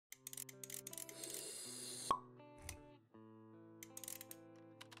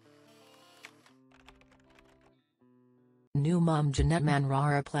new mom Janette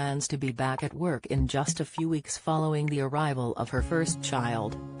Manrara plans to be back at work in just a few weeks following the arrival of her first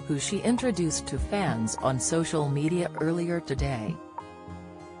child, who she introduced to fans on social media earlier today.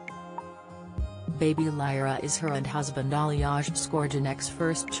 Baby Lyra is her and husband Aliyaj Skorjanek's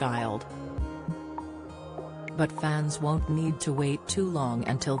first child. But fans won't need to wait too long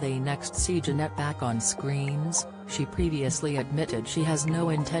until they next see Janette back on screens. She previously admitted she has no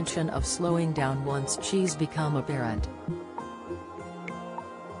intention of slowing down once she's become a parent.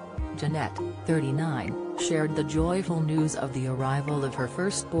 Janette, 39, shared the joyful news of the arrival of her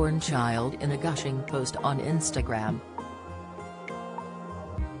firstborn child in a gushing post on Instagram.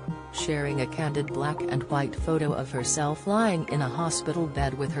 Sharing a candid black and white photo of herself lying in a hospital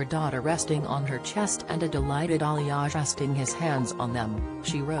bed with her daughter resting on her chest and a delighted Aliyaj resting his hands on them,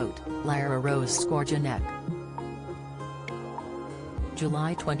 she wrote, "Lyra Rose Skorjanek."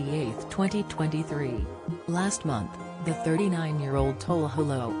 July 28, 2023. Last month, the 39-year-old told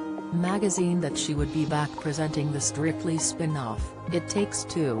Hello magazine that she would be back presenting the Strictly spin-off, It Takes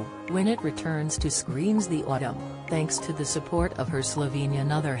Two, when it returns to screens the autumn, thanks to the support of her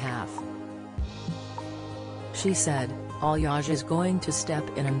Slovenian other half. She said, "Aliyaj is going to step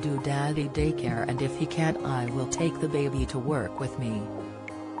in and do daddy daycare, and if he can't I will take the baby to work with me."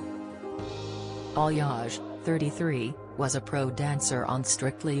 Aliyaj, 33, was a pro dancer on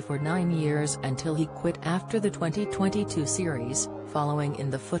Strictly for 9 years until he quit after the 2022 series, following in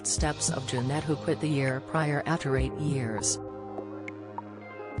the footsteps of Janette, who quit the year prior after 8 years.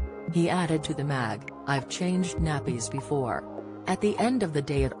 He added to the mag, "I've changed nappies before. At the end of the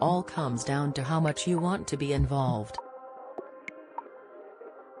day it all comes down to how much you want to be involved.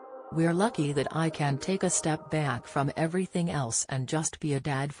 We're lucky that I can take a step back from everything else and just be a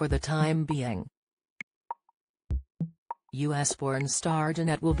dad for the time being." US-born star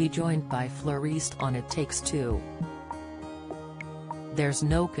Janette will be joined by Floriste on It Takes Two. There's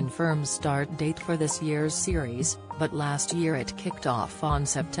no confirmed start date for this year's series, but last year it kicked off on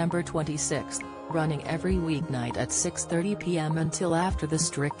September 26, running every weeknight at 6:30 p.m. until after the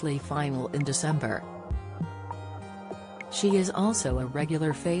Strictly final in December. She is also a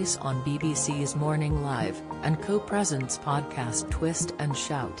regular face on BBC's Morning Live, and co-presents podcast Twist and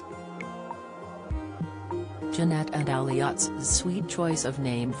Shout. Janette and Aliyaj's sweet choice of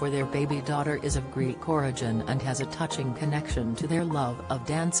name for their baby daughter is of Greek origin and has a touching connection to their love of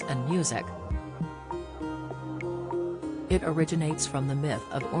dance and music. It originates from the myth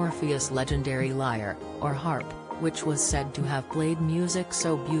of Orpheus' legendary lyre, or harp, which was said to have played music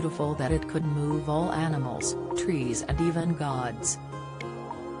so beautiful that it could move all animals, trees and even gods.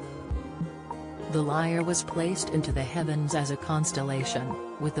 The lyre was placed into the heavens as a constellation,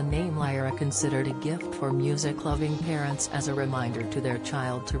 with the name Lyra considered a gift for music-loving parents as a reminder to their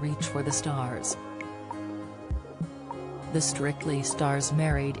child to reach for the stars. The Strictly stars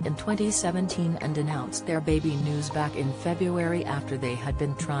married in 2017 and announced their baby news back in February after they had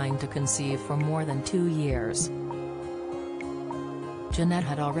been trying to conceive for more than 2 years. Janette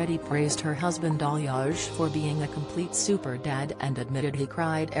had already praised her husband Aliyaj for being a complete super dad and admitted he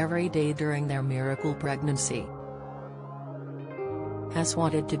cried every day during their miracle pregnancy. "Has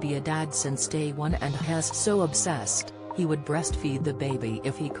wanted to be a dad since day one and has so obsessed, he would breastfeed the baby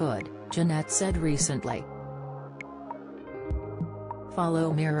if he could," Janette said recently.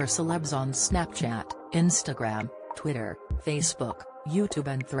 Follow Mirror Celebs on Snapchat, Instagram, Twitter, Facebook, YouTube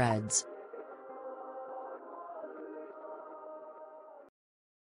and Threads.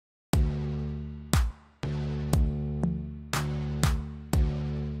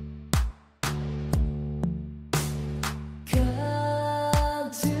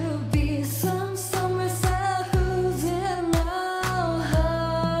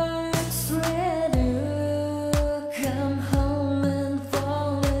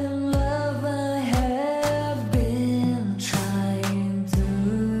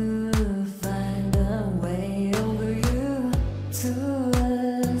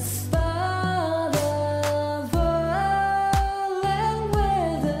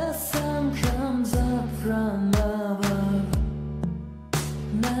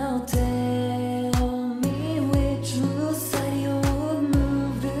 Now take